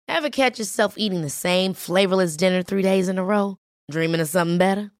Ever catch yourself eating the same flavorless dinner 3 days in a row? Dreaming of something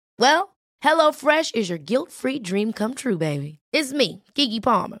better? Well, HelloFresh is your guilt-free dream come true, baby. It's me, Keke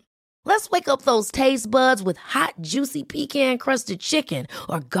Palmer. Let's wake up those taste buds with hot, juicy pecan-crusted chicken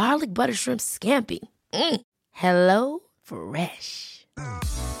or garlic butter shrimp scampi. Hello Fresh.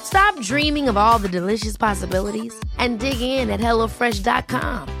 Stop dreaming of all the delicious possibilities and dig in at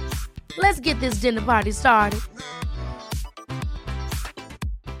HelloFresh.com. Let's get this dinner party started.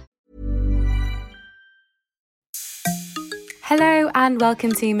 Hello and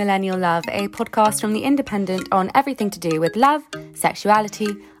welcome to Millennial Love, a podcast from The Independent on everything to do with love, sexuality,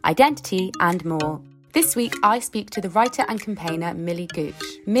 identity and more. This week I speak to the writer and campaigner Millie Gooch.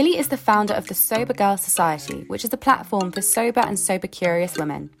 Millie is the founder of the Sober Girl Society, which is a platform for sober and sober-curious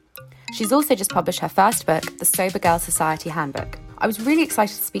women. She's also just published her first book, The Sober Girl Society Handbook. I was really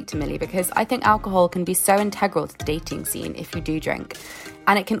excited to speak to Millie because I think alcohol can be so integral to the dating scene if you do drink.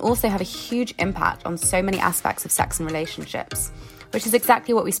 And it can also have a huge impact on so many aspects of sex and relationships, which is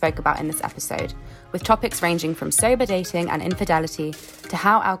exactly what we spoke about in this episode, with topics ranging from sober dating and infidelity to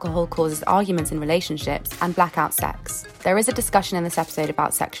how alcohol causes arguments in relationships and blackout sex. There is a discussion in this episode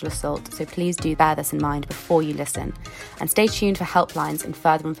about sexual assault, so please do bear this in mind before you listen. And stay tuned for helplines and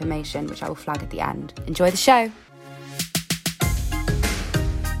further information, which I will flag at the end. Enjoy the show!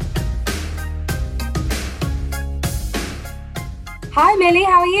 Hi Millie,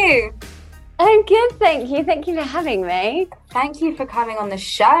 how are you? I'm good, thank you. Thank you for having me. Thank you for coming on the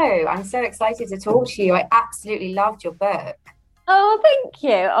show. I'm so excited to talk to you. I absolutely loved your book. Oh, thank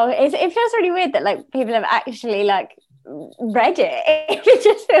you. Oh, it feels really weird that people have actually read it. It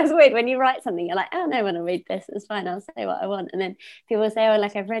just feels weird when you write something. You're like, oh, no one will read this. It's fine. I'll say what I want. And then people say, oh,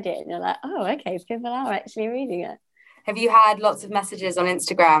 I've read it. And you're like, oh, okay. People are actually reading it. Have you had lots of messages on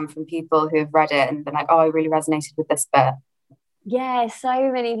Instagram from people who have read it and been like, oh, I really resonated with this bit? Yeah,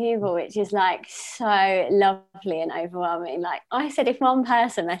 so many people, which is so lovely and overwhelming. I said, if one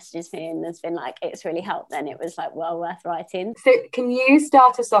person messages me and has been it's really helped, then it was well worth writing. So can you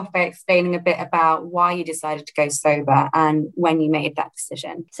start us off by explaining a bit about why you decided to go sober and when you made that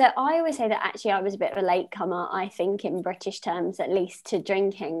decision? So I always say that actually I was a bit of a latecomer, I think, in British terms, at least, to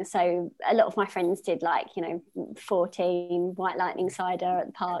drinking. So a lot of my friends did 14 White Lightning cider at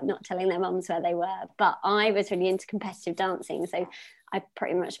the park, not telling their mums where they were. But I was really into competitive dancing. So I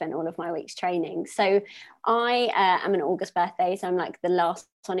pretty much spent all of my weeks training. So I am an August birthday, so I'm the last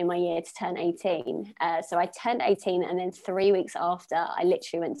one in my year to turn 18. So I turned 18 and then 3 weeks after, I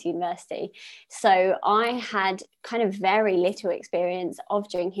literally went to university. So I had kind of very little experience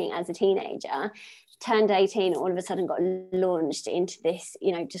of drinking as a teenager. Turned 18, all of a sudden got launched into this,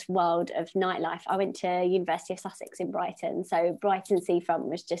 just world of nightlife. I went to University of Sussex in Brighton. So Brighton seafront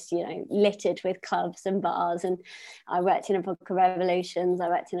was just, littered with clubs and bars. And I worked in a Vodka Revolutions. I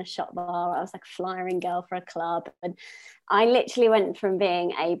worked in a shop bar. I was a flyering girl for a club. And I literally went from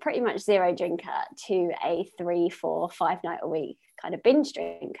being a pretty much zero drinker to a 3, 4, 5 night a week kind of binge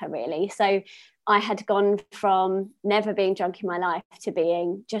drinker, really. So I had gone from never being drunk in my life to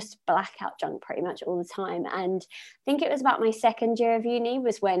being just blackout drunk pretty much all the time. And I think it was about my second year of uni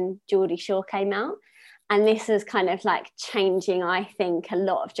was when Geordie Shore came out. And this was kind of changing, I think, a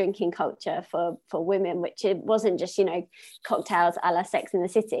lot of drinking culture for women, which it wasn't just, cocktails a la Sex in the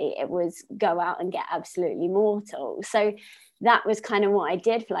City. It was go out and get absolutely mortal. So that was kind of what I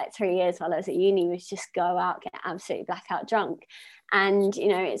did for 3 years while I was at uni, was just go out, get absolutely blackout drunk. And,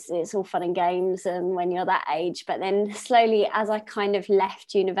 it's all fun and games and when you're that age. But then slowly, as I kind of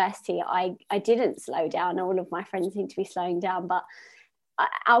left university, I didn't slow down. All of my friends seemed to be slowing down. But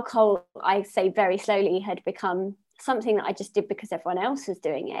alcohol, I say very slowly, had become something that I just did because everyone else was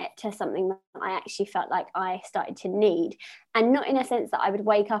doing it, to something that I actually felt like I started to need. And not in a sense that I would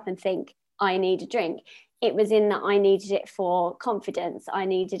wake up and think, I need a drink. It was in that I needed it for confidence. I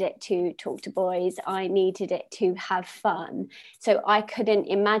needed it to talk to boys. I needed it to have fun. So I couldn't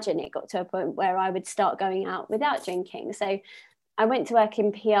imagine it got to a point where I would start going out without drinking. So I went to work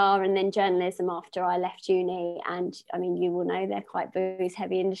in PR and then journalism after I left uni. And I mean, you will know they're quite booze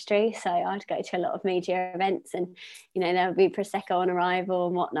heavy industry. So I'd go to a lot of media events and, there would be Prosecco on arrival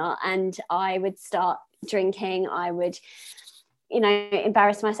and whatnot. And I would start drinking. I would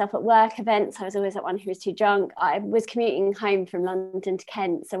embarrass myself at work events. I was always that one who was too drunk. I was commuting home from London to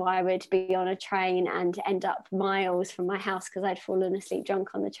Kent, so I would be on a train and end up miles from my house because I'd fallen asleep drunk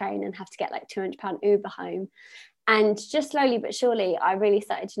on the train and have to get £200 Uber home. And just slowly but surely, I really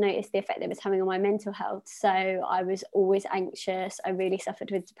started to notice the effect that it was having on my mental health. So I was always anxious. I really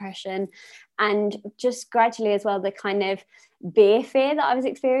suffered with depression. And just gradually as well, the kind of beer fear that I was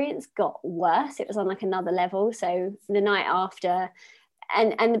experiencing got worse. It was on another level. So the night after,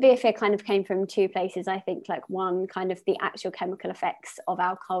 and the beer fear kind of came from two places, I think. Like, one, kind of the actual chemical effects of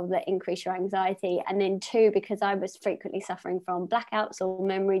alcohol that increase your anxiety, and then two, because I was frequently suffering from blackouts or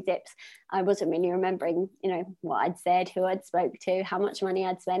memory dips. I wasn't really remembering, what I'd said, who I'd spoke to, how much money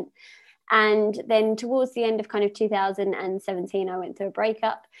I'd spent. And then towards the end of kind of 2017, I went through a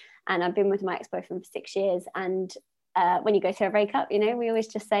breakup, and I've been with my ex-boyfriend for 6 years. And when you go through a breakup, we always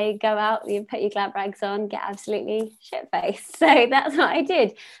just say, go out, you put your glad rags on, get absolutely shit-faced. So that's what I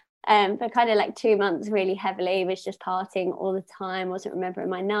did. For kind of like 2 months, really heavily, was just partying all the time, wasn't remembering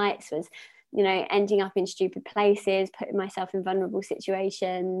my nights, was ending up in stupid places, putting myself in vulnerable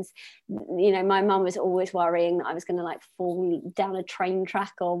situations. My mum was always worrying that I was going to like fall down a train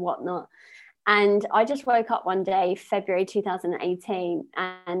track or whatnot. And I just woke up one day, February 2018,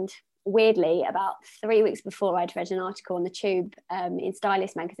 and weirdly, about 3 weeks before, I'd read an article on the Tube in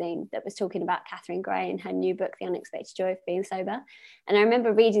Stylist magazine that was talking about Catherine Gray and her new book, The Unexpected Joy of Being Sober. And I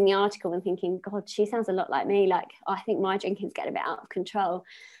remember reading the article and thinking, God, she sounds a lot like me. Like, I think my drinking's getting a bit out of control.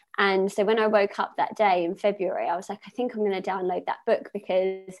 And so when I woke up that day in February, I was like, I think I'm going to download that book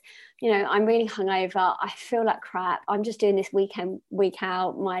because, I'm really hungover. I feel like crap. I'm just doing this week in, week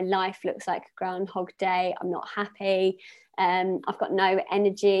out. My life looks like a Groundhog Day. I'm not happy. I've got no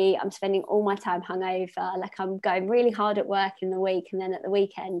energy. I'm spending all my time hungover. Like, I'm going really hard at work in the week, and then at the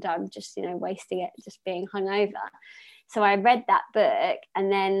weekend, I'm just, wasting it, just being hungover. So I read that book,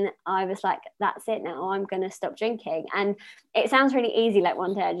 and then I was like, that's it now, I'm going to stop drinking. And it sounds really easy. Like,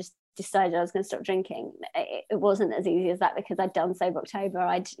 one day I just decided I was going to stop drinking. It wasn't as easy as that, because I'd done Sober October.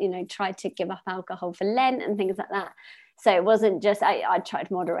 I'd, tried to give up alcohol for Lent and things like that. So it wasn't just, I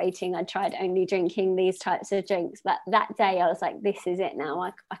tried moderating, I tried only drinking these types of drinks. But that day I was like, this is it now.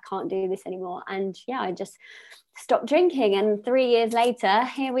 I can't do this anymore. And yeah, I just stopped drinking. And 3 years later,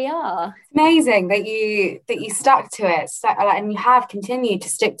 here we are. It's amazing that you stuck to it, and you have continued to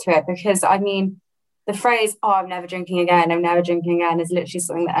stick to it, because I mean, the phrase, I'm never drinking again, is literally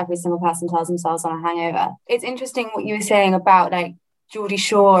something that every single person tells themselves on a hangover. It's interesting what you were saying about like Geordie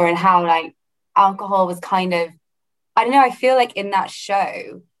Shore and how like alcohol was kind of, I don't know, I feel like in that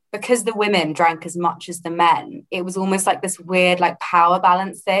show, because the women drank as much as the men, it was almost like this weird like power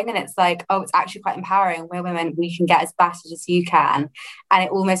balance thing. And it's like, oh, it's actually quite empowering. We're women, we can get as battered as you can. And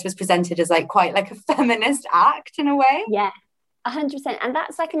it almost was presented as like quite like a feminist act in a way. Yeah. 100%. And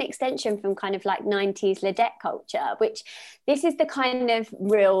that's like an extension from kind of like 90s Ledette culture, which this is the kind of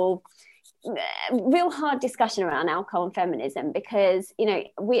real hard discussion around alcohol and feminism, because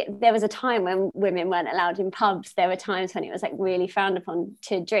there was a time when women weren't allowed in pubs. There were times when it was like really frowned upon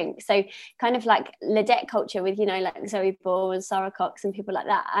to drink. So kind of like Ledette culture with like Zoe Ball and Sarah Cox and people like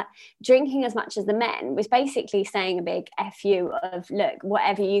that, drinking as much as the men was basically saying a big FU of, look,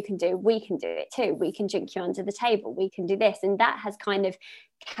 whatever you can do, we can do it too. We can drink you under the table, we can do this. And that has kind of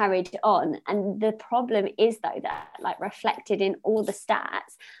carried on. And the problem is, though, that like reflected in all the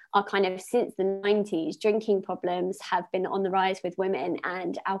stats are kind of, since the 90s, drinking problems have been on the rise with women,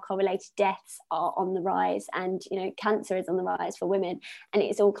 and alcohol related deaths are on the rise, and cancer is on the rise for women. And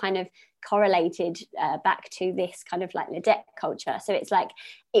it's all kind of correlated back to this kind of like Ledette culture. So it's like,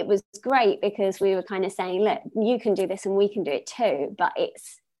 it was great because we were kind of saying, look, you can do this and we can do it too, but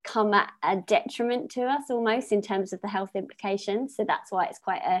it's come at a detriment to us almost in terms of the health implications. So that's why it's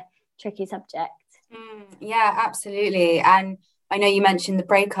quite a tricky subject. Yeah, absolutely. And I know you mentioned the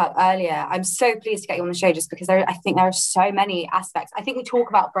breakup earlier. I'm so pleased to get you on the show, just because I think there are so many aspects. I think we talk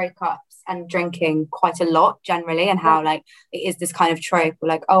about breakups and drinking quite a lot generally, and how like it is this kind of trope,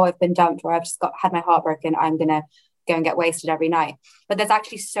 like, oh, I've been dumped, or I've just had my heart broken, I'm gonna go and get wasted every night. But there's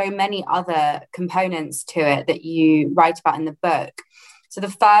actually so many other components to it that you write about in the book. So the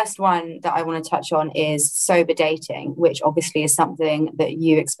first one that I want to touch on is sober dating, which obviously is something that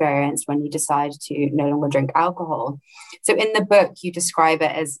you experienced when you decided to no longer drink alcohol. So in the book, you describe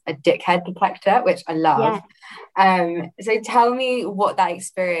it as a dickhead deplector, which I love. Yeah. So tell me what that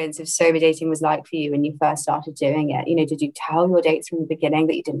experience of sober dating was like for you when you first started doing it. Did you tell your dates from the beginning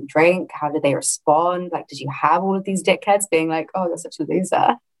that you didn't drink? How did they respond? Like, did you have all of these dickheads being like, oh, you're such a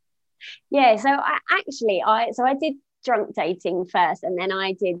loser? Yeah, so I did drunk dating first, and then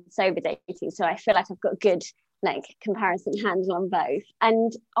I did sober dating, so I feel like I've got good like comparison handle on both.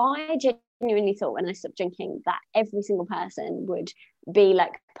 And I genuinely thought when I stopped drinking that every single person would be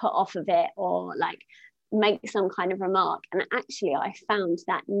like put off of it, or like make some kind of remark. And actually I found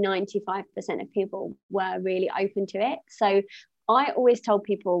that 95% of people were really open to it. So I always told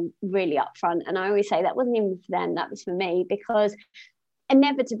people really upfront, and I always say that wasn't even for them, that was for me, because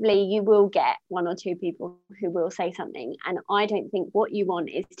inevitably you will get one or two people who will say something, and I don't think what you want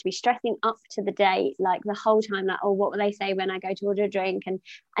is to be stressing up to the date like the whole time, like, oh, what will they say when I go to order a drink, and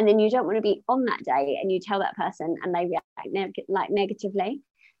then you don't want to be on that day and you tell that person and they react negatively.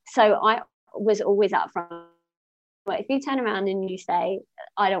 So I was always up front. But if you turn around and you say,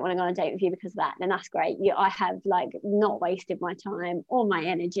 I don't want to go on a date with you because of that, then that's great. I have like not wasted my time or my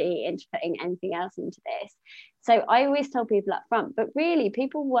energy into putting anything else into this. So I always tell people up front, but really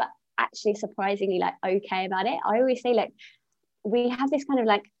people were actually surprisingly like okay about it. I always say, like, we have this kind of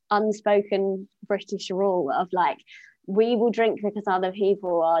like unspoken British rule of like, we will drink because other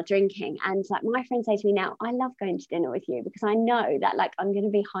people are drinking. And like my friends say to me now, I love going to dinner with you because I know that like I'm going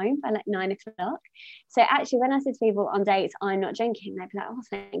to be home by like 9 o'clock. So actually when I said to people on dates, I'm not drinking, they'd be like, oh,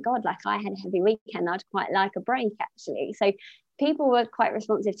 thank God, like I had a heavy weekend, I'd quite like a break actually. So people were quite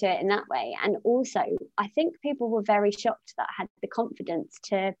responsive to it in that way. And also I think people were very shocked that I had the confidence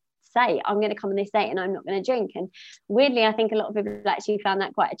to say I'm going to come on this date and I'm not going to drink. And weirdly, I think a lot of people actually found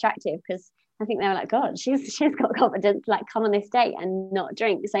that quite attractive, because I think they were like, God, she's got confidence, like come on this date and not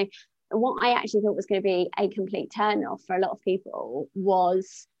drink. So what I actually thought was going to be a complete turn off for a lot of people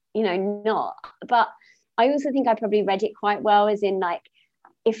was, not. But I also think I probably read it quite well, as in like,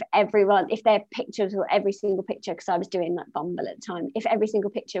 if their pictures were every single picture, because I was doing like Bumble at the time, if every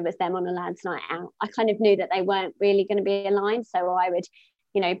single picture was them on a lad's night out, I kind of knew that they weren't really going to be aligned. So I would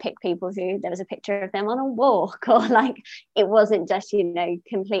pick people who there was a picture of them on a walk, or like it wasn't just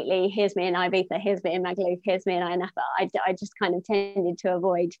completely here's me in Ibiza, here's me in Magaluf, here's me in Ayia Napa. I just kind of tended to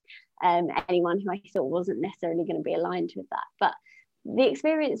avoid anyone who I thought wasn't necessarily going to be aligned with that. But the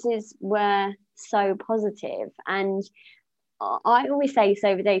experiences were so positive, and I always say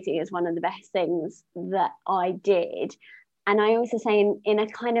sober dating is one of the best things that I did. And I also say in a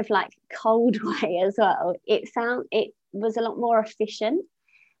kind of like cold way as well, it was a lot more efficient.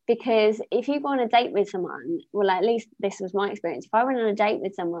 Because if you go on a date with someone, well, at least this was my experience. If I went on a date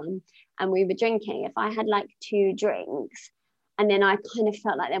with someone and we were drinking, if I had like 2 drinks and then I kind of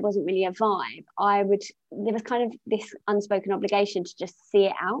felt like there wasn't really a vibe, there was kind of this unspoken obligation to just see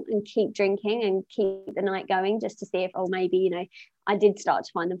it out and keep drinking and keep the night going, just to see if, maybe, I did start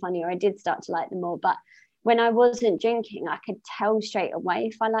to find them funny, or I did start to like them more. But when I wasn't drinking, I could tell straight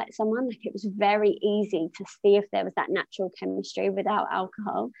away if I liked someone. Like it was very easy to see if there was that natural chemistry without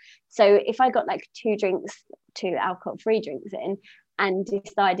alcohol. So if I got like 2 alcohol-free drinks in and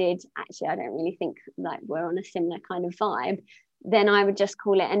decided, actually, I don't really think like we're on a similar kind of vibe, then I would just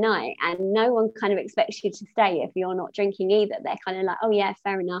call it a night. And no one kind of expects you to stay if you're not drinking either. They're kind of like, oh yeah,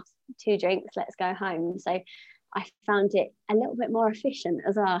 fair enough, 2 drinks, let's go home. So I found it a little bit more efficient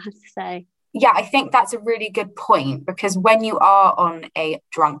as well, I have to say. Yeah, I think that's a really good point, because when you are on a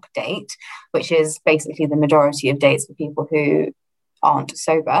drunk date, which is basically the majority of dates for people who aren't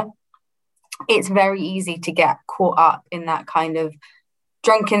sober, it's very easy to get caught up in that kind of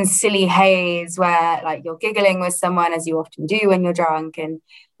drunken, silly haze where like you're giggling with someone, as you often do when you're drunk, and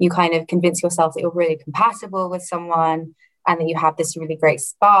you kind of convince yourself that you're really compatible with someone and that you have this really great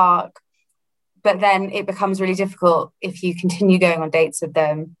spark. But then it becomes really difficult if you continue going on dates with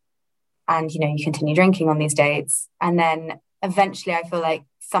them and you continue drinking on these dates, and then eventually I feel like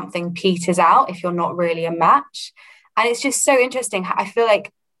something peters out if you're not really a match. And it's just so interesting. I feel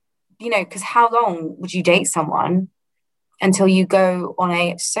like, because how long would you date someone until you go on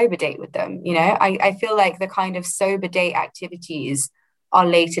a sober date with them? I feel like the kind of sober date activities are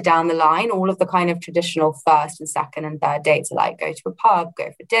later down the line. All of the kind of traditional first and second and third dates are like go to a pub, go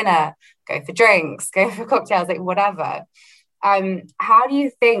for dinner, go for drinks, go for cocktails, like whatever. How do you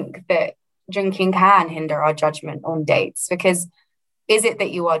think that drinking can hinder our judgment on dates? Because is it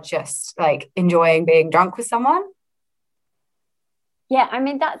that you are just like enjoying being drunk with someone? Yeah, I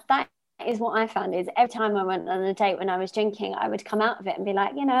mean that is what I found, is every time I went on a date when I was drinking, I would come out of it and be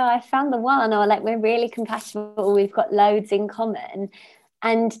like, I found the one, or like we're really compatible, we've got loads in common.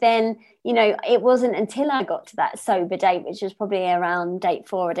 And then, it wasn't until I got to that sober date, which was probably around date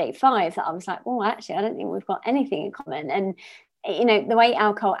 4 or date 5, that I was like, oh, actually, I don't think we've got anything in common. And the way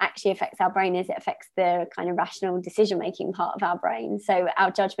alcohol actually affects our brain is it affects the kind of rational decision-making part of our brain. So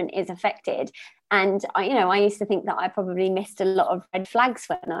our judgment is affected. And, I used to think that I probably missed a lot of red flags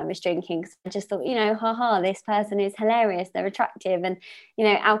when I was drinking. So I just thought, this person is hilarious, they're attractive. And,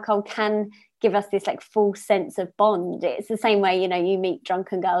 alcohol can give us this like full sense of bond. It's the same way, you meet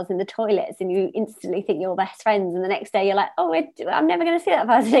drunken girls in the toilets and you instantly think you're best friends, and the next day you're like, oh, I'm never going to see that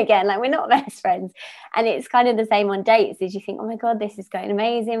person again, like we're not best friends. And it's kind of the same on dates, is you think, oh my God, this is going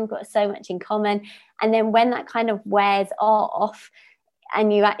amazing, we've got so much in common. And then when that kind of wears off,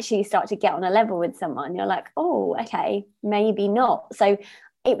 and you actually start to get on a level with someone, you're like, oh, okay, maybe not. So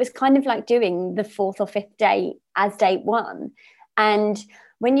it was kind of like doing the 4th or 5th date as date one. And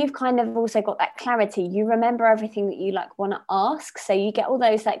when you've kind of also got that clarity, you remember everything that you like want to ask. So you get all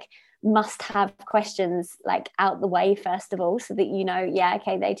those like must have questions like out the way first of all, so that you know, yeah,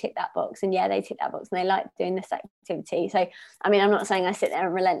 okay, they tick that box, and yeah, they tick that box, and they like doing this activity. So I mean, I'm not saying I sit there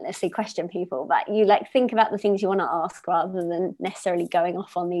and relentlessly question people, but you like think about the things you want to ask rather than necessarily going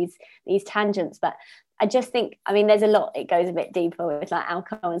off on these tangents. But I just think, I mean, there's a lot, it goes a bit deeper with like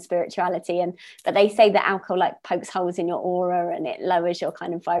alcohol and spirituality, but they say that alcohol like pokes holes in your aura and it lowers your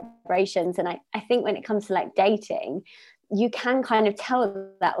kind of vibrations. And I think when it comes to like dating, you can kind of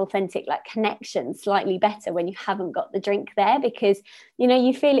tell that authentic like connection slightly better when you haven't got the drink there, because, you know,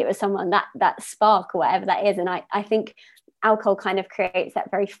 you feel it with someone, that spark or whatever that is. And I think alcohol kind of creates that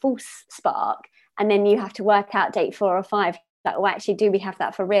very false spark. And then you have to work out date 4 or 5, like, oh, actually, do we have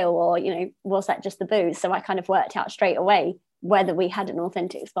that for real? Or, you know, was that just the booze? So I kind of worked out straight away whether we had an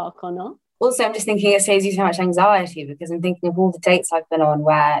authentic spark or not. Also, I'm just thinking it saves you so much anxiety, because I'm thinking of all the dates I've been on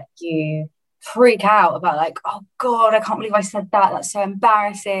where you freak out about like, oh God, I can't believe I said that. That's so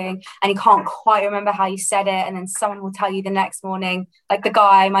embarrassing. And you can't quite remember how you said it. And then someone will tell you the next morning, like the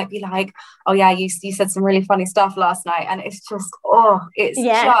guy might be like, oh yeah, you said some really funny stuff last night. And it's just,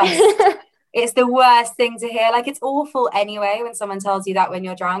 it's the worst thing to hear. Like, it's awful anyway when someone tells you that when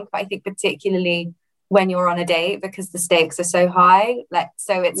you're drunk, but I think particularly when you're on a date, because the stakes are so high. Like,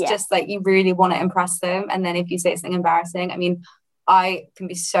 so it's just like you really want to impress them. And then if you say something embarrassing, I mean, I can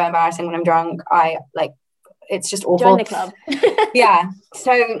be so embarrassing when I'm drunk. It's just awful. Join the club. Yeah.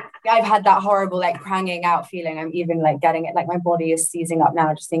 So I've had that horrible like pranging out feeling. I'm even like getting it, like my body is seizing up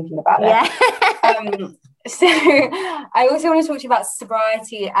now just thinking about it. So I also want to talk to you about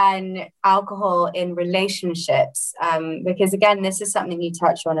sobriety and alcohol in relationships, because again, this is something you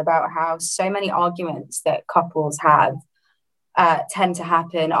touched on about how so many arguments that couples have tend to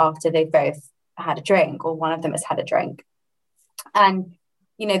happen after they've both had a drink, or one of them has had a drink. And,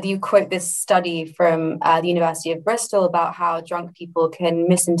 you know, you quote this study from the University of Bristol about how drunk people can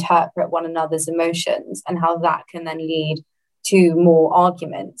misinterpret one another's emotions and how that can then lead to more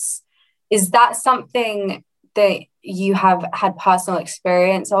arguments. Is that something that you have had personal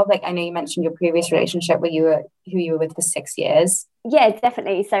experience of? Like, I know you mentioned your previous relationship who you were with for 6 years. Yeah,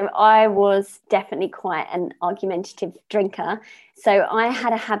 definitely. So I was definitely quite an argumentative drinker. So I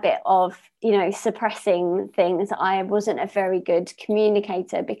had a habit of, you know, suppressing things. I wasn't a very good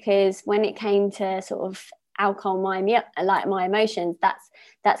communicator, because when it came to sort of alcohol, my emotions,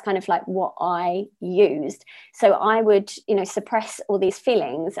 that's kind of like what I used. So I would, you know, suppress all these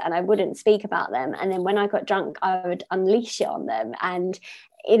feelings and I wouldn't speak about them. And then when I got drunk, I would unleash it on them. And,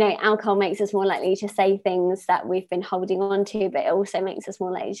 you know, alcohol makes us more likely to say things that we've been holding on to, but it also makes us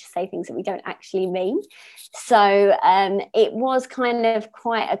more likely to say things that we don't actually mean. So it was kind of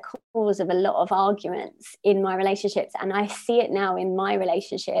quite a cause of a lot of arguments in my relationships. And I see it now in my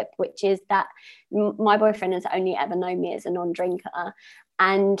relationship, which is that my boyfriend has only ever known me as a non-drinker.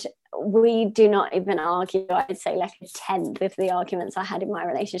 And we do not even argue. I'd say like a tenth of the arguments I had in my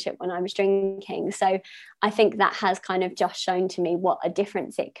relationship when I was drinking. So I think that has kind of just shown to me what a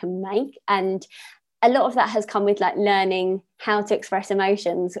difference it can make. And a lot of that has come with like learning how to express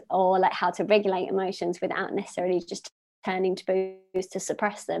emotions, or like how to regulate emotions without necessarily just turning to booze to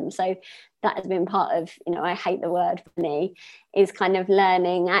suppress them. So that has been part of, you know, I hate the word for me, is kind of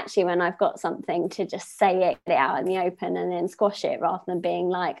learning actually when I've got something to just say it, get it out in the open and then squash it, rather than being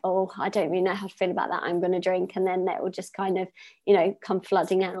like, oh, I don't really know how to feel about that, I'm going to drink, and then that will just kind of, you know, come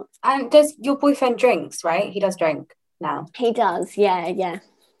flooding out. And does your boyfriend drinks, right? He does drink now. He does, yeah.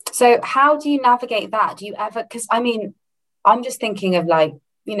 So how do you navigate that? Do you ever, because I mean, I'm just thinking of like,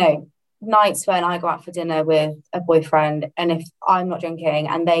 you know, nights when I go out for dinner with a boyfriend, and if I'm not drinking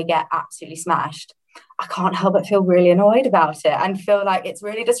and they get absolutely smashed, I can't help but feel really annoyed about it and feel like it's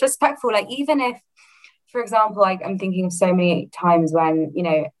really disrespectful. Like, even if, for example, like I'm thinking of so many times when, you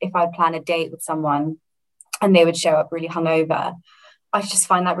know, if I plan a date with someone and they would show up really hungover, I just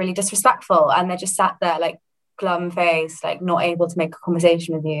find that really disrespectful, and they're just sat there like glum face, like not able to make a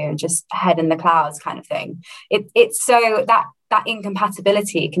conversation with you, just head in the clouds kind of thing. It's so that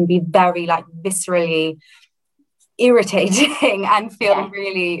incompatibility can be very like viscerally irritating and feel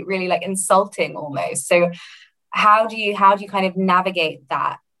really, really like insulting almost. So how do you kind of navigate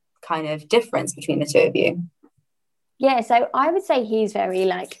that kind of difference between the two of you? Yeah, so I would say he's very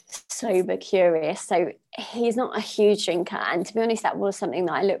like sober curious. So he's not a huge drinker. And to be honest, that was something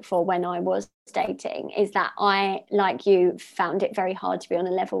that I looked for when I was dating is that I, like you, found it very hard to be on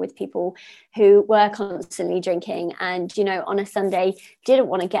a level with people who were constantly drinking and, you know, on a Sunday didn't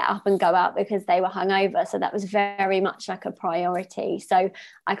want to get up and go out because they were hungover. So that was very much like a priority. So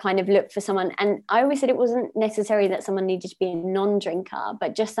I kind of looked for someone, and I always said it wasn't necessarily that someone needed to be a non-drinker,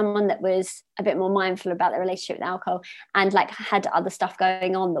 but just someone that was a bit more mindful about their relationship with alcohol and like had other stuff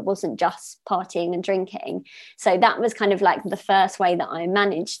going on that wasn't just partying and drinking. So that was kind of like the first way that I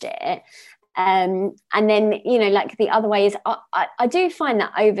managed it. And then, you know, like the other way is I do find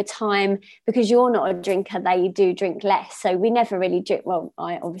that over time, because you're not a drinker, they do drink less. So we never really drink. Well,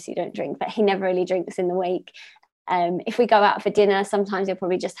 I obviously don't drink, but he never really drinks in the week. If we go out for dinner, sometimes he'll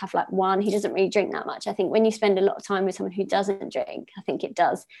probably just have like one. He doesn't really drink that much. I think when you spend a lot of time with someone who doesn't drink, I think it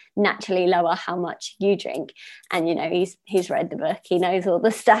does naturally lower how much you drink. And, you know, he's read the book, he knows all the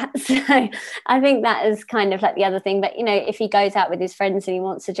stats. So I think that is kind of like the other thing. But, you know, if he goes out with his friends and he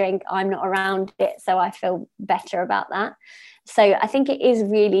wants to drink, I'm not around it. So I feel better about that. So I think it is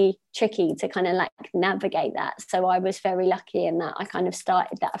really tricky to kind of like navigate that. So I was very lucky in that I kind of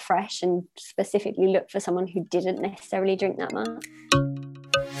started that afresh and specifically looked for someone who didn't necessarily drink that much.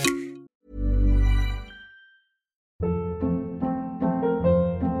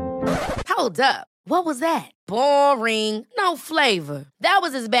 Hold up. What was that? Boring. No flavor. That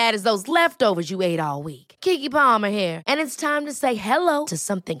was as bad as those leftovers you ate all week. Keke Palmer here. And it's time to say hello to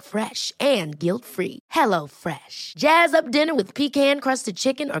something fresh and guilt-free. Hello Fresh. Jazz up dinner with pecan-crusted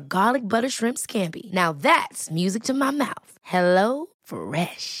chicken or garlic butter shrimp scampi. Now that's music to my mouth. Hello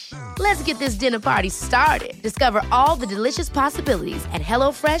Fresh. Let's get this dinner party started. Discover all the delicious possibilities at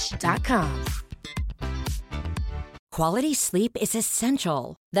hellofresh.com. Quality sleep is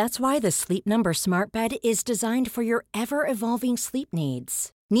essential. That's why the Sleep Number Smart Bed is designed for your ever-evolving sleep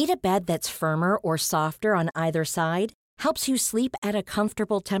needs. Need a bed that's firmer or softer on either side? Helps you sleep at a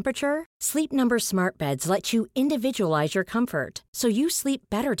comfortable temperature? Sleep Number Smart Beds let you individualize your comfort, so you sleep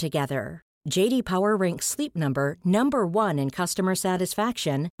better together. J.D. Power ranks Sleep Number number 1 in customer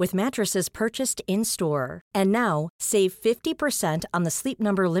satisfaction with mattresses purchased in-store. And now, save 50% on the Sleep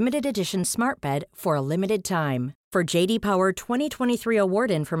Number Limited Edition Smart Bed for a limited time. For J.D. Power 2023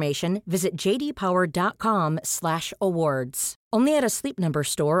 award information, visit jdpower.com/awards. Only at a Sleep Number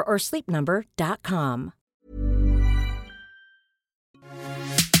store or sleepnumber.com.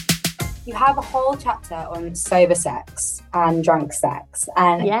 You have a whole chapter on sober sex and drunk sex.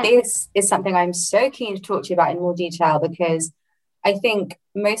 And This is something I'm so keen to talk to you about in more detail, because I think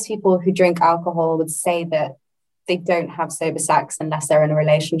most people who drink alcohol would say that they don't have sober sex unless they're in a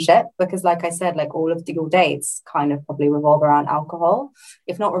relationship, because like I said, like all of your dates kind of probably revolve around alcohol.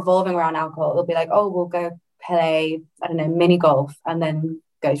 If not revolving around alcohol, it'll be like, oh, we'll go play, I don't know, mini golf and then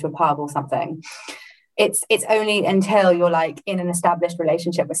go to a pub or something. It's only until you're like in an established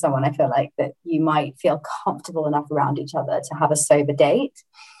relationship with someone, I feel like, that you might feel comfortable enough around each other to have a sober date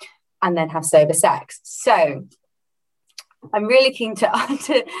and then have sober sex. So I'm really keen to ask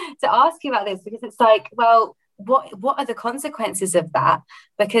you about this, because it's like, well, what are the consequences of that?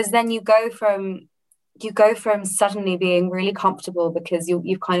 Because then you go from suddenly being really comfortable because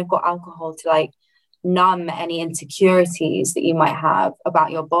you've kind of got alcohol to like numb any insecurities that you might have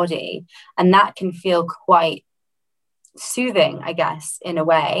about your body, and that can feel quite soothing, I guess, in a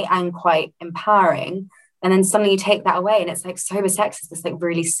way, and quite empowering. And then suddenly you take that away and it's like sober sex is this like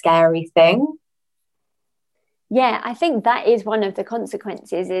really scary thing. Yeah, I think that is one of the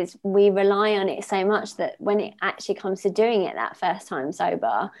consequences, is we rely on it so much that when it actually comes to doing it that first time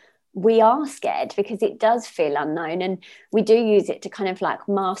sober, we are scared because it does feel unknown, and we do use it to kind of like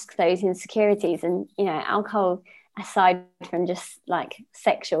mask those insecurities. And, you know, alcohol, aside from just like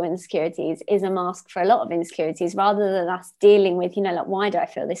sexual insecurities, is a mask for a lot of insecurities, rather than us dealing with, you know, like, why do I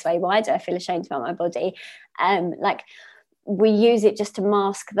feel this way? Why do I feel ashamed about my body? Like, we use it just to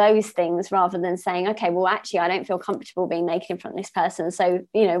mask those things, rather than saying, okay, well, actually, I don't feel comfortable being naked in front of this person. So,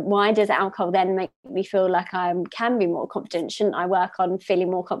 you know, why does alcohol then make me feel like I can be more confident? Shouldn't I work on feeling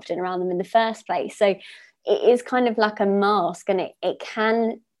more confident around them in the first place? So it is kind of like a mask, and it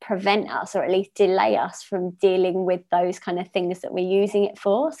can prevent us, or at least delay us from dealing with those kind of things that we're using it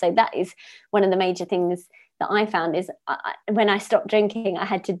for. So that is one of the major things that I found, is when I stopped drinking, I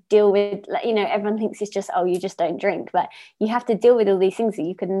had to deal with, you know, everyone thinks it's just, oh, you just don't drink, but you have to deal with all these things that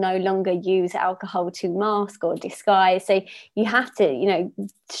you can no longer use alcohol to mask or disguise. So you have to, you know,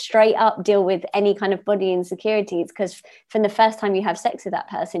 straight up deal with any kind of body insecurities, because from the first time you have sex with that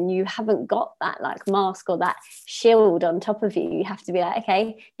person, you haven't got that like mask or that shield on top of you. You have to be like,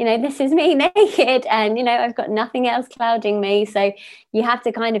 okay, you know, this is me naked, and, you know, I've got nothing else clouding me. So you have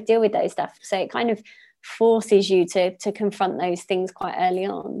to kind of deal with those stuff. So it kind of forces you to confront those things quite early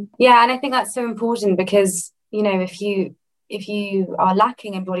on. Yeah, and I think that's so important because, you know, if you are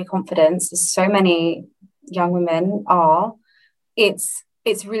lacking in body confidence, as so many young women are, it's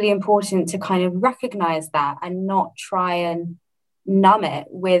really important to kind of recognize that and not try and numb it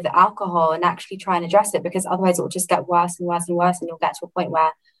with alcohol, and actually try and address it, because otherwise it will just get worse and worse and worse, and you'll get to a point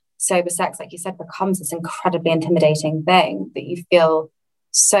where sober sex, like you said, becomes this incredibly intimidating thing that you feel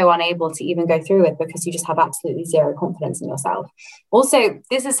so unable to even go through with because you just have absolutely zero confidence in yourself. Also,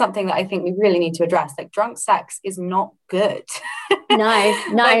 this is something that I think we really need to address. Like, drunk sex is not good. No.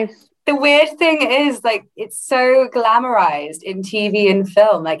 Like, the weird thing is, like, it's so glamorized in TV and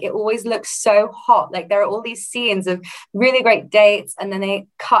film. Like, it always looks so hot. Like, there are all these scenes of really great dates, and then they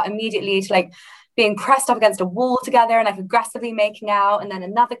cut immediately to like being pressed up against a wall together and like aggressively making out, and then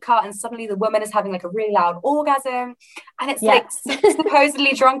another cut, and suddenly the woman is having like a really loud orgasm, and it's like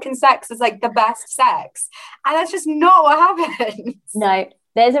supposedly drunken sex is like the best sex, and that's just not what happens. No.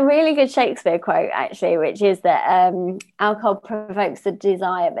 There's a really good Shakespeare quote, actually, which is that alcohol provokes the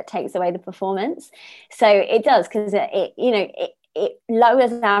desire but takes away the performance. So it does, because it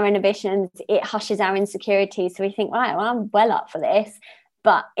lowers our inhibitions, it hushes our insecurities. So we think, right, well, I'm well up for this.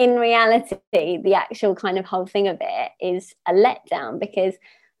 But in reality, the actual kind of whole thing of it is a letdown, because,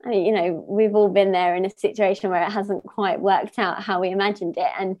 you know, we've all been there in a situation where it hasn't quite worked out how we imagined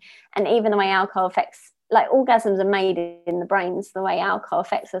it. And even the way alcohol affects, like, orgasms are made in the brain. So the way alcohol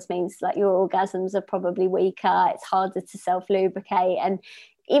affects us means like your orgasms are probably weaker, it's harder to self-lubricate, and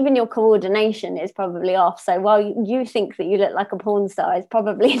even your coordination is probably off. So while you think that you look like a porn star, it's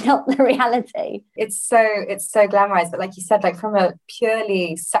probably not the reality. It's so glamorized, but like you said, like from a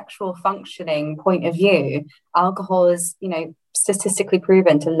purely sexual functioning point of view, alcohol is, you know, statistically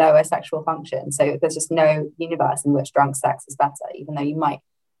proven to lower sexual function. So there's just no universe in which drunk sex is better, even though you might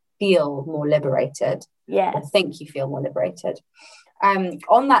feel more liberated. Yeah, or think you feel more liberated.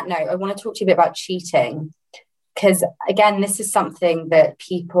 On that note, I want to talk to you a bit about cheating, because again, this is something that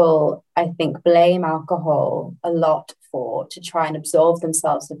people, I think, blame alcohol a lot for, to try and absolve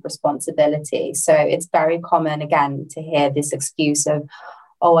themselves of responsibility. So it's very common, again, to hear this excuse of,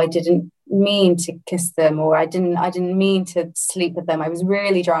 oh, I didn't mean to kiss them, or I didn't mean to sleep with them, I was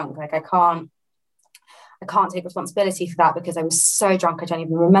really drunk, like I can't take responsibility for that because I was so drunk, I don't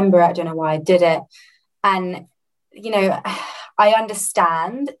even remember it, I don't know why I did it. And, you know, I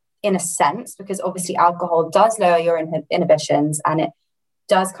understand in a sense, because obviously alcohol does lower your inhibitions, and it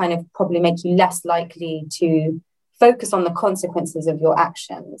does kind of probably make you less likely to focus on the consequences of your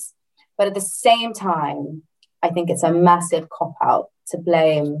actions. But at the same time, I think it's a massive cop-out to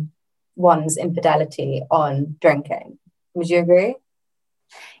blame one's infidelity on drinking. Would you agree?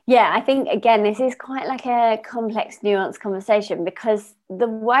 Yeah, I think, again, this is quite like a complex, nuanced conversation, because the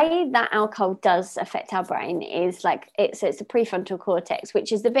way that alcohol does affect our brain is like it's the prefrontal cortex,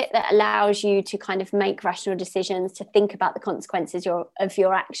 which is the bit that allows you to kind of make rational decisions, to think about the consequences of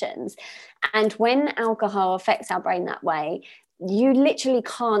your actions. And when alcohol affects our brain that way, you literally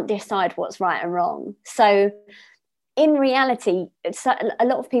can't decide what's right and wrong. So in reality, a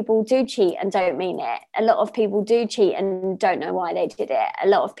lot of people do cheat and don't mean it. A lot of people do cheat and don't know why they did it. A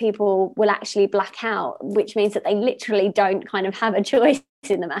lot of people will actually black out, which means that they literally don't kind of have a choice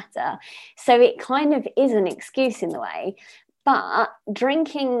in the matter. So it kind of is an excuse in the way. But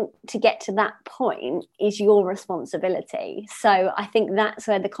drinking to get to that point is your responsibility. So I think that's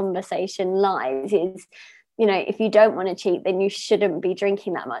where the conversation lies, is, you know, if you don't want to cheat, then you shouldn't be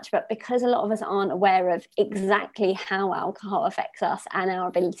drinking that much. But because a lot of us aren't aware of exactly how alcohol affects us and our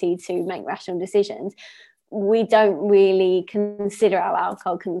ability to make rational decisions, we don't really consider our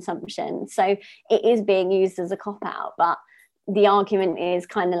alcohol consumption. So it is being used as a cop-out. But the argument is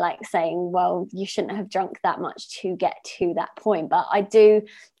kind of like saying, well, you shouldn't have drunk that much to get to that point. But I do,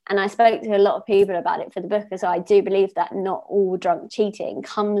 and I spoke to a lot of people about it for the book, so I do believe that not all drunk cheating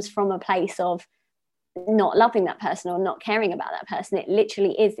comes from a place of not loving that person or not caring about that person. It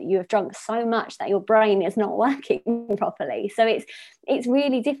literally is that you have drunk so much that your brain is not working properly. So it's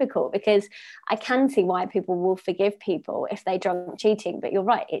really difficult, because I can see why people will forgive people if they drunk cheating, but you're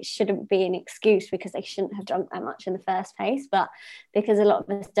right, it shouldn't be an excuse, because they shouldn't have drunk that much in the first place. But because a lot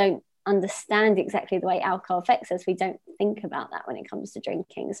of us don't understand exactly the way alcohol affects us, we don't think about that when it comes to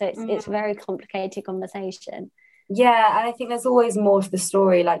drinking. So it's a very complicated conversation. Yeah, and I think there's always more to the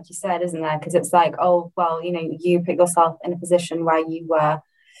story, like you said, isn't there? Because it's like, oh, well, you know, you put yourself in a position where you were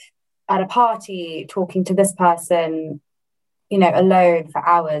at a party talking to this person, you know, alone for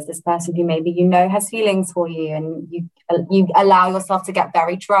hours, this person who maybe, you know, has feelings for you, and you allow yourself to get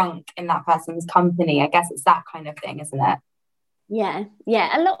very drunk in that person's company. I guess it's that kind of thing, isn't it? Yeah.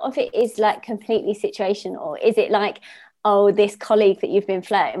 A lot of it is like completely situational. Is it like, oh, this colleague that you've been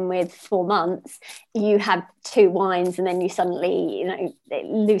flirting with for months, you have 2 wines and then you suddenly, you know, it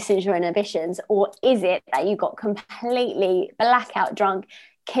loosens your inhibitions? Or is it that you got completely blackout drunk,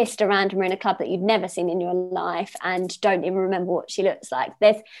 kissed a randomer in a club that you've never seen in your life and don't even remember what she looks like?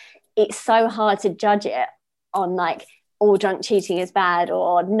 It's so hard to judge it on like, all drunk cheating is bad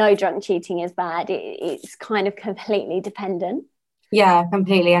or no drunk cheating is bad. It's kind of completely dependent. Yeah,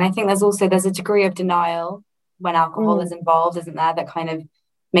 completely. And I think there's a degree of denial when alcohol is involved, isn't there, that kind of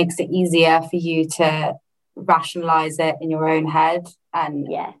makes it easier for you to rationalize it in your own head. And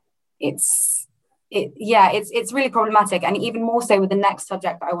it's really problematic. And even more so with the next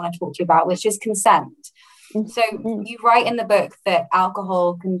subject that I want to talk to you about, which is consent. So you write in the book that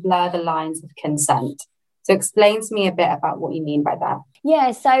alcohol can blur the lines of consent. So explain to me a bit about what you mean by that.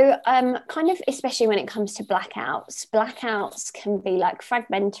 Yeah, so kind of, especially when it comes to blackouts can be like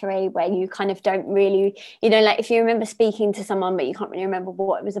fragmentary, where you kind of don't really, you know, like if you remember speaking to someone but you can't really remember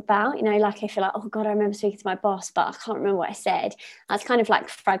what it was about, you know, like if you're like, oh God, I remember speaking to my boss but I can't remember what I said. That's kind of like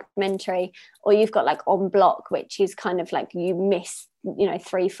fragmentary. Or you've got like on block, which is kind of like you miss, you know,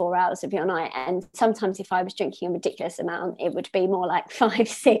 3-4 hours of your night. And sometimes if I was drinking a ridiculous amount, it would be more like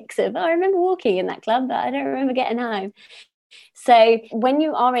 5-6 of, I remember walking in that club but I don't remember getting home. So when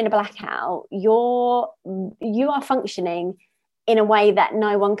you are in a blackout, you are functioning in a way that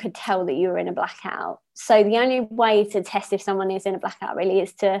no one could tell that you're in a blackout. So the only way to test if someone is in a blackout really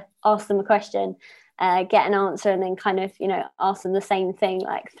is to ask them a question, get an answer, and then kind of, you know, ask them the same thing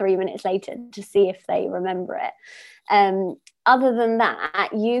like 3 minutes later to see if they remember it. Other than that,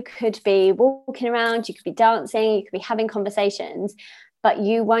 you could be walking around, you could be dancing, you could be having conversations, but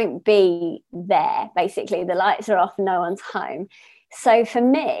you won't be there. Basically, the lights are off, no one's home. So for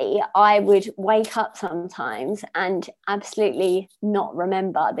me, I would wake up sometimes and absolutely not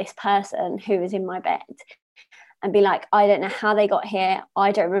remember this person who was in my bed and be like, I don't know how they got here.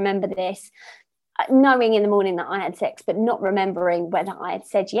 I don't remember this. Knowing in the morning that I had sex, but not remembering whether I had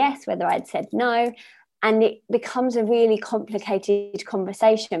said yes, whether I had said no. And it becomes a really complicated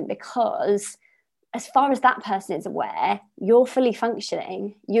conversation because as far as that person is aware, you're fully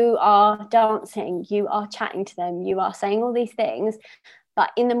functioning, you are dancing, you are chatting to them, you are saying all these things, but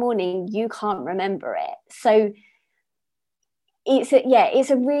in the morning you can't remember it. So it's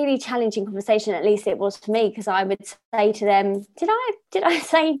a really challenging conversation. At least it was for me, because I would say to them, did I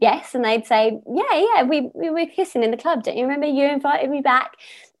say yes? And they'd say, yeah, we were kissing in the club, don't you remember? You invited me back.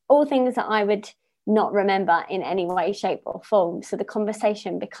 All things that I would not remember in any way, shape or form. So the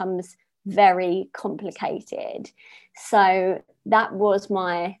conversation becomes very complicated. So that was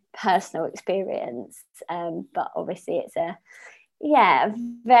my personal experience, but obviously it's a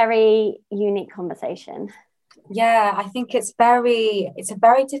very unique conversation. Yeah, I think it's a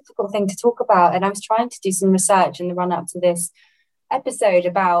very difficult thing to talk about, and I was trying to do some research in the run up to this episode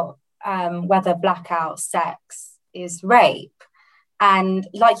about whether blackout sex is rape. And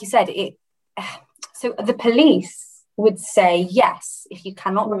like you said, so the police would say yes, if you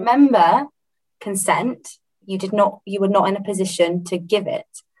cannot remember consent, you were not in a position to give it,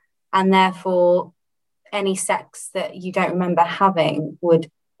 and therefore any sex that you don't remember having would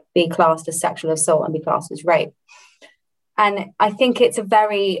be classed as sexual assault and be classed as rape. And I think it's a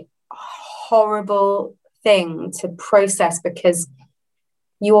very horrible thing to process, because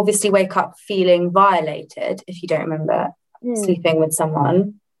you obviously wake up feeling violated if you don't remember sleeping with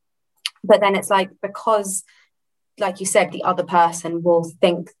someone. But then it's like, because like you said, the other person will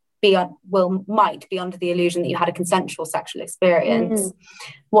might be under the illusion that you had a consensual sexual experience.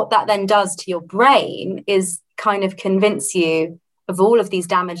 What that then does to your brain is kind of convince you of all of these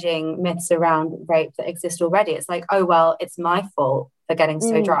damaging myths around rape that exist already. It's like, oh well, it's my fault for getting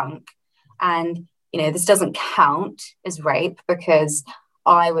so drunk, and you know, this doesn't count as rape because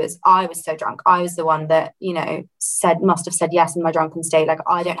I was so drunk. I was the one that, you know, must have said yes in my drunken state. Like,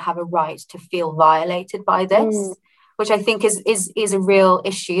 I don't have a right to feel violated by this, which I think is a real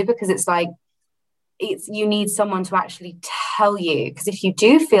issue, because it's like, you need someone to actually tell you, because if you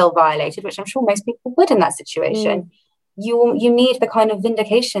do feel violated, which I'm sure most people would in that situation, you need the kind of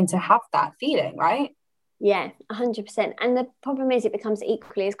vindication to have that feeling, right? Yeah, 100%. And the problem is it becomes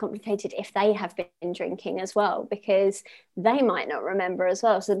equally as complicated if they have been drinking as well, because they might not remember as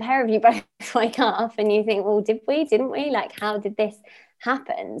well. So the pair of you both wake up and you think, well, didn't we? Like, how did this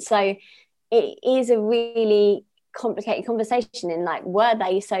happen? So it is a really complicated conversation in like, were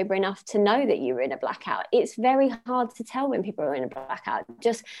they sober enough to know that you were in a blackout? It's very hard to tell when people are in a blackout.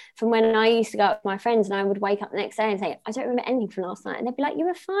 Just from when I used to go out with my friends and I would wake up the next day and say, I don't remember anything from last night, and they'd be like, you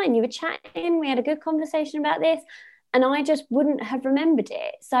were fine, you were chatting, we had a good conversation about this. and I just wouldn't have remembered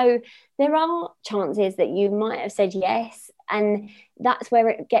it. So there are chances that you might have said yes, and that's where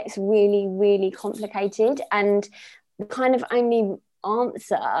it gets really, really complicated. And the kind of only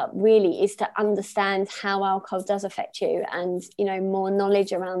answer really is to understand how alcohol does affect you, and, you know, more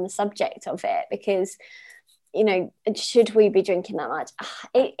knowledge around the subject of it, because, you know, should we be drinking that much?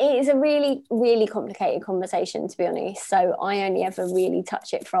 It is a really, really complicated conversation, to be honest. So I only ever really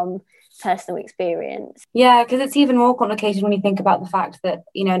touch it from personal experience. Yeah, because it's even more complicated when you think about the fact that,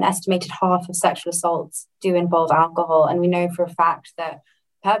 you know, an estimated half of sexual assaults do involve alcohol. And we know for a fact that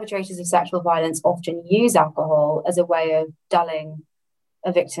perpetrators of sexual violence often use alcohol as a way of dulling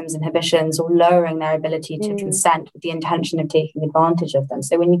a victim's inhibitions or lowering their ability to consent with the intention of taking advantage of them.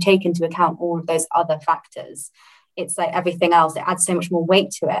 So when you take into account all of those other factors, it's like everything else, it adds so much more weight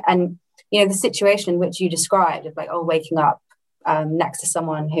to it. And, you know, the situation in which you described of like, oh, waking up next to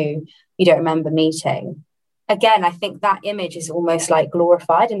someone who you don't remember meeting, again, I think that image is almost like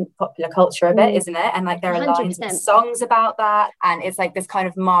glorified in popular culture a bit, isn't it? And like there are 100%. lines and songs about that, and it's like this kind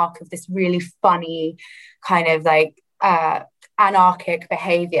of mark of this really funny kind of like anarchic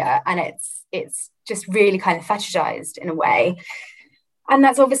behavior, and it's just really kind of fetishized in a way. And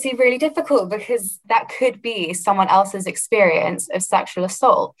that's obviously really difficult, because that could be someone else's experience of sexual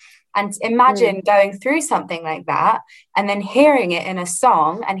assault. And imagine going through something like that and then hearing it in a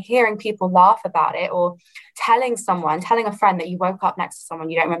song and hearing people laugh about it, or telling a friend that you woke up next to someone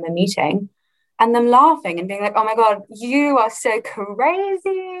you don't remember meeting, and them laughing and being like, oh my God, you are so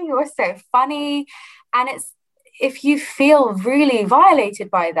crazy, you're so funny. And it's, if you feel really violated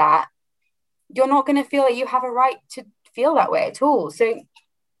by that, you're not going to feel that you have a right to feel that way at all. So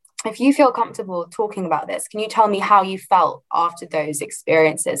if you feel comfortable talking about this, can you tell me how you felt after those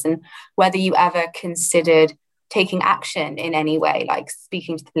experiences, and whether you ever considered taking action in any way, like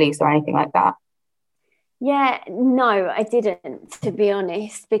speaking to the police or anything like that? Yeah, no, I didn't, to be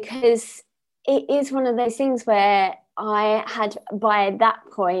honest, because it is one of those things where I had, by that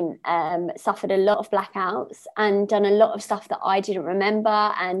point, suffered a lot of blackouts and done a lot of stuff that I didn't remember,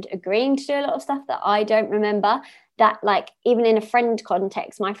 and agreeing to do a lot of stuff that I don't remember. That, like, even in a friend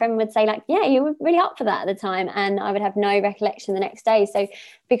context, my friend would say like, yeah, you were really up for that at the time, and I would have no recollection the next day. So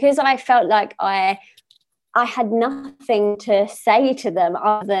because I felt like I had nothing to say to them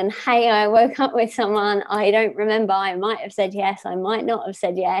other than, hey, I woke up with someone, I don't remember, I might have said yes, I might not have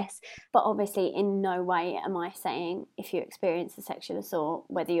said yes. But obviously in no way am I saying if you experience a sexual assault,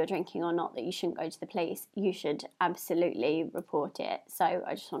 whether you're drinking or not, that you shouldn't go to the police. You should absolutely report it. So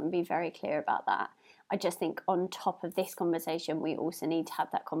I just want to be very clear about that. I just think on top of this conversation, we also need to have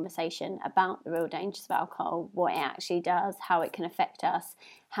that conversation about the real dangers of alcohol, what it actually does, how it can affect us,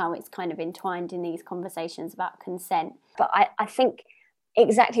 how it's kind of entwined in these conversations about consent. But I think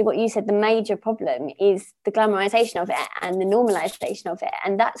exactly what you said, the major problem is the glamorization of it and the normalization of it.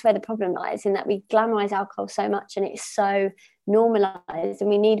 And that's where the problem lies, in that we glamorize alcohol so much and it's so normalized, and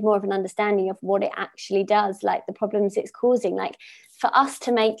we need more of an understanding of what it actually does, like the problems it's causing. Like, for us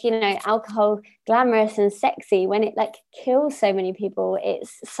to make, you know, alcohol glamorous and sexy when it like kills so many people,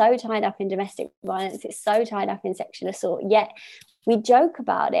 it's so tied up in domestic violence, it's so tied up in sexual assault, yet we joke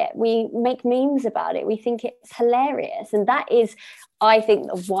about it, we make memes about it, we think it's hilarious. And that is, I think,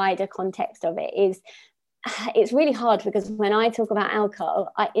 the wider context of it is, it's really hard, because when I talk about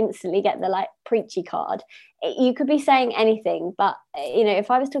alcohol, I instantly get the like preachy card. You could be saying anything, but, you know, if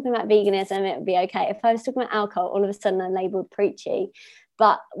I was talking about veganism, it would be okay. If I was talking about alcohol, all of a sudden I'm labelled preachy.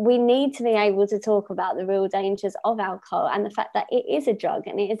 But we need to be able to talk about the real dangers of alcohol and the fact that it is a drug,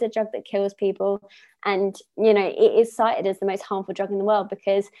 and it is a drug that kills people. And, you know, it is cited as the most harmful drug in the world,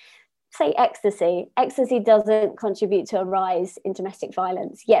 because, say, ecstasy doesn't contribute to a rise in domestic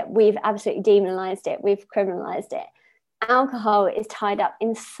violence, yet we've absolutely demonized it, we've criminalized it. Alcohol is tied up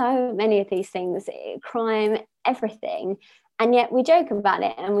in so many of these things, crime, everything, and yet we joke about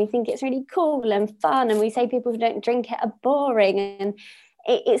it and we think it's really cool and fun, and we say people who don't drink it are boring. And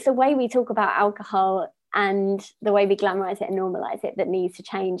it's the way we talk about alcohol and the way we glamorize it and normalize it that needs to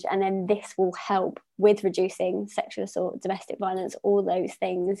change. And then this will help with reducing sexual assault, domestic violence, all those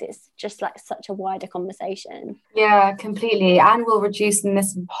things. It's just like such a wider conversation. Yeah, completely. And will reduce in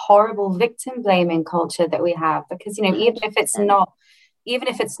this horrible victim blaming culture that we have, because, you know, 100%. even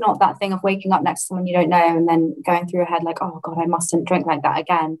if it's not that thing of waking up next to someone you don't know and then going through your head like, oh God, I mustn't drink like that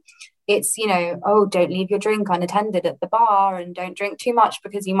again. It's, you know, oh, don't leave your drink unattended at the bar, and don't drink too much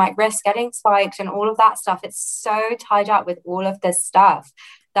because you might risk getting spiked, and all of that stuff. It's so tied up with all of this stuff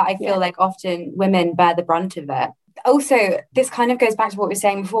that I feel like often women bear the brunt of it. Also, this kind of goes back to what we were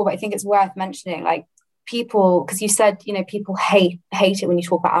saying before, but I think it's worth mentioning, like, people, because you said, you know, people hate it when you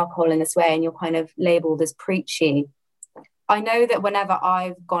talk about alcohol in this way, and you're kind of labeled as preachy. I know that whenever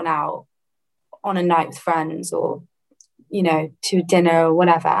I've gone out on a night with friends or, you know, to dinner or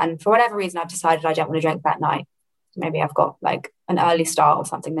whatever, and for whatever reason I've decided I don't want to drink that night, maybe I've got like an early start or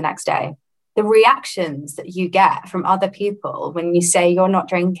something the next day, the reactions that you get from other people when you say you're not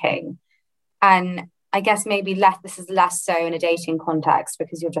drinking, and I guess maybe this is less so in a dating context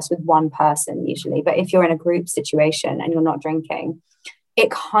because you're just with one person usually, but if you're in a group situation and you're not drinking,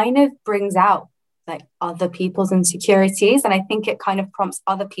 it kind of brings out like other people's insecurities, and I think it kind of prompts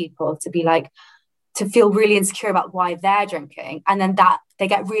other people to be like, to feel really insecure about why they're drinking, and then that they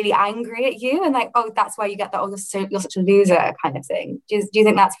get really angry at you and like, oh, that's why you get that, oh, you're such a loser kind of thing. Do you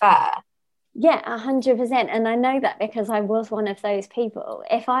think that's fair? Yeah, 100%. And I know that because I was one of those people.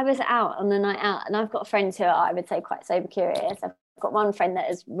 If I was out on a night out, and I've got friends who are, I would say, quite sober curious. I've got one friend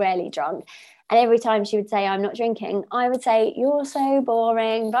that is rarely drunk, and every time she would say I'm not drinking, I would say you're so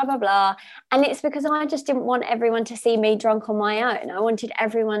boring, blah blah blah. And it's because I just didn't want everyone to see me drunk on my own. I wanted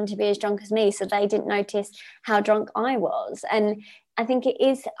everyone to be as drunk as me so they didn't notice how drunk I was. And I think it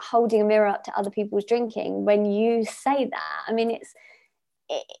is holding a mirror up to other people's drinking when you say that. I mean,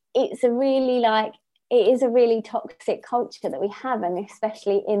 it's a really like, it is a really toxic culture that we have, and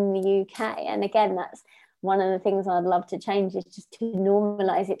especially in the UK. And again, that's one of the things I'd love to change, is just to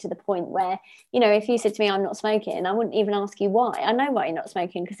normalize it to the point where, you know, if you said to me I'm not smoking, I wouldn't even ask you why. I know why you're not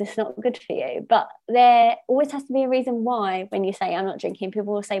smoking, because it's not good for you. But there always has to be a reason why. When you say I'm not drinking,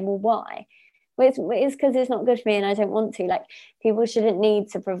 people will say, well, why? Well, it's because it's not good for me and I don't want to. Like, people shouldn't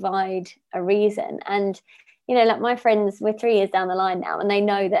need to provide a reason. And you know, like my friends, we're 3 years down the line now, and they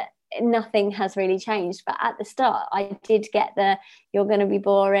know that nothing has really changed. But at the start, I did get you're going to be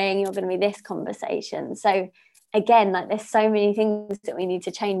boring, you're going to be this conversation. So again, like, there's so many things that we need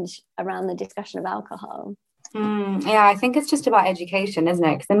to change around the discussion of alcohol. Yeah, I think it's just about education, isn't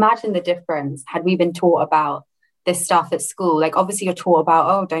it? Because imagine the difference had we been taught about this stuff at school. Like, obviously you're taught about,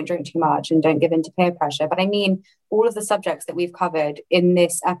 oh, don't drink too much and don't give in to peer pressure. But I mean, all of the subjects that we've covered in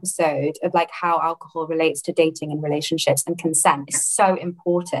this episode of like how alcohol relates to dating and relationships and consent is so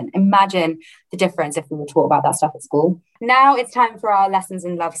important. Imagine the difference if we were taught about that stuff at school. Now it's time for our Lessons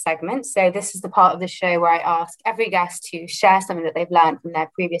in Love segment. So this is the part of the show where I ask every guest to share something that they've learned from their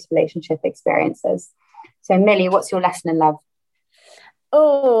previous relationship experiences. So Millie, what's your lesson in love?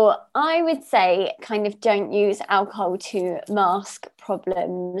 Oh, I would say kind of don't use alcohol to mask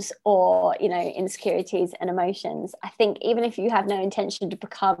problems or, you know, insecurities and emotions. I think even if you have no intention to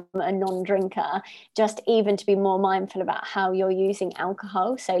become a non-drinker, just even to be more mindful about how you're using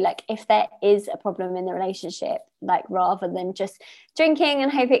alcohol. So like, if there is a problem in the relationship, like, rather than just drinking and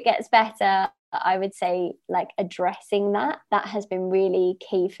hope it gets better, I would say like addressing that has been really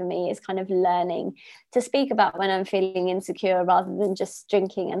key for me, is kind of learning to speak about when I'm feeling insecure rather than just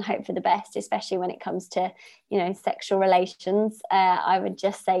drinking and hope for the best, especially when it comes to, you know, sexual relations. I would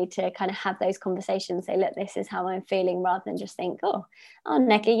just say to kind of have those conversations, say, look, this is how I'm feeling, rather than just think, I'll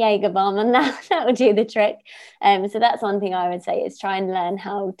neck a Jaeger bomb and that will do the trick. So that's one thing I would say, is try and learn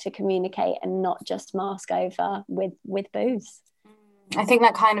how to communicate and not just mask over with booze. I think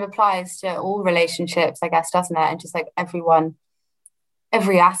that kind of applies to all relationships, I guess, doesn't it? And just like every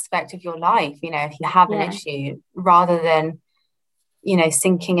aspect of your life, you know, if you have an issue, rather than, you know,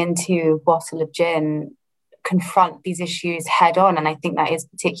 sinking into a bottle of gin, confront these issues head on. And I think that is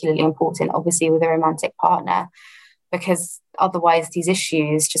particularly important, obviously, with a romantic partner, because otherwise these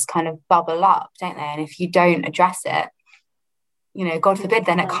issues just kind of bubble up, don't they? And if you don't address it, you know, God forbid,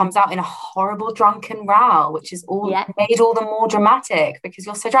 then it comes out in a horrible drunken row, which is made all the more dramatic because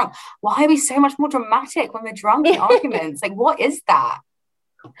you're so drunk. Why are we so much more dramatic when we're drunk in arguments? Like, what is that?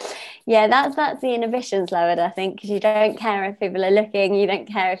 Yeah, that's the inhibitions lowered, I think, because you don't care if people are looking, you don't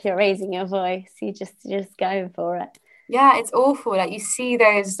care if you're raising your voice, you just going for it. Yeah, it's awful. Like, you see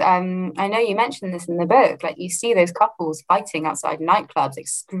those, I know you mentioned this in the book, like you see those couples fighting outside nightclubs, like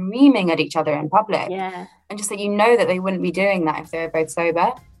screaming at each other in public. Yeah. And just that, you know, that they wouldn't be doing that if they were both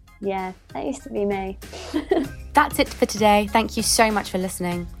sober. Yeah, that used to be me. That's it for today. Thank you so much for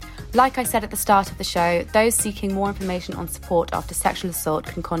listening. Like I said at the start of the show, those seeking more information on support after sexual assault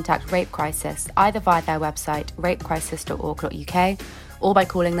can contact Rape Crisis either via their website, rapecrisis.org.uk, or by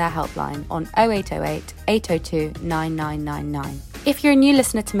calling their helpline on 0808 802 9999. If you're a new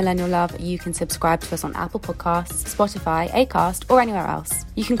listener to Millennial Love, you can subscribe to us on Apple Podcasts, Spotify, Acast, or anywhere else.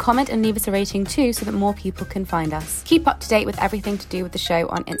 You can comment and leave us a rating too, so that more people can find us. Keep up to date with everything to do with the show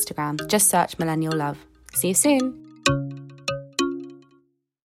on Instagram. Just search Millennial Love. See you soon.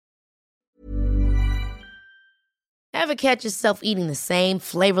 Ever catch yourself eating the same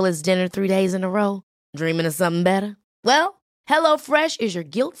flavorless dinner 3 days in a row? Dreaming of something better? Well, HelloFresh is your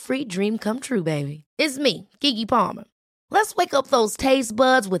guilt-free dream come true, baby. It's me, Keke Palmer. Let's wake up those taste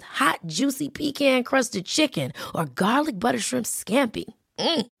buds with hot, juicy pecan-crusted chicken or garlic butter shrimp scampi.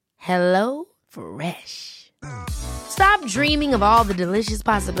 Hello Fresh. Stop dreaming of all the delicious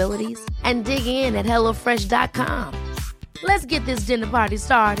possibilities and dig in at HelloFresh.com. Let's get this dinner party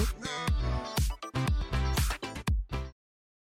started.